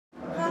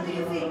How do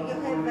you feel? You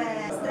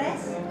have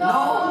stress? No!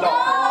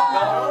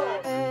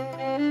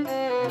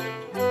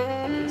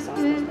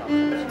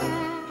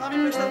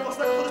 همین بیشتر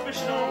واسه خودش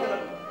بشینه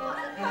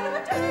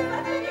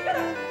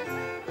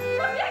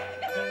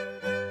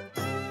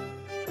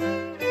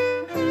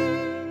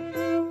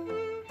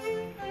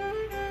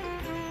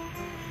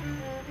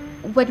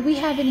What we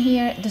have in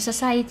here, the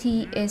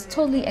society is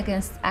totally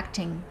against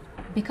acting.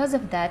 Because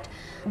of that,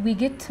 we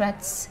get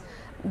threats,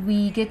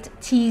 we get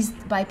teased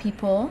by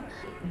people.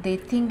 They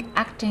think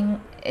acting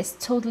is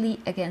totally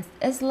against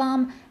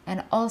Islam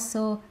and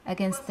also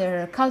against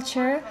their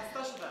culture.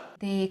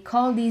 They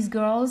call these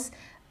girls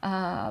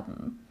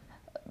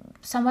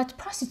somewhat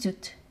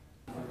prostitute.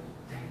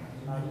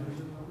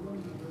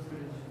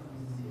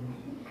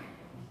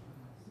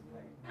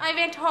 I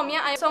went home,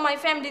 yeah. I saw my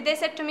family. They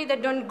said to me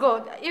that don't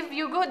go. If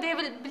you go, they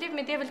will, believe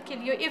me, they will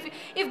kill you.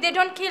 If they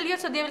don't kill you,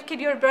 so they will kill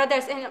your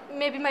brothers and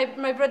maybe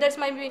my brothers,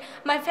 my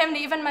family,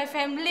 even my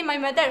family, my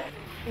mother.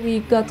 We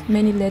got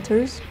many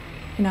letters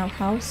in our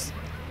house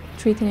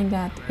threatening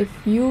that if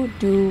you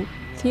do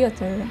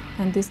theater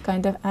and this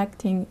kind of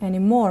acting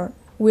anymore,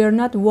 we are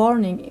not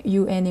warning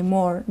you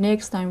anymore.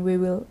 Next time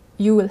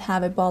you will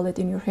have a bullet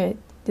in your head.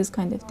 This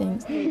kind of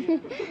things.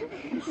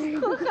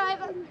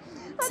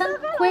 Some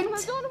quit,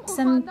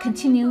 some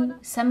continue,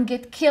 some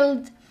get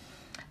killed,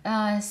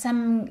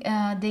 some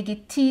they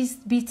get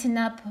teased, beaten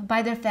up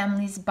by their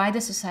families, by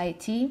the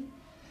society.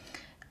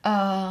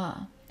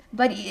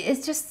 But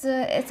it's just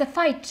it's a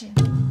fight.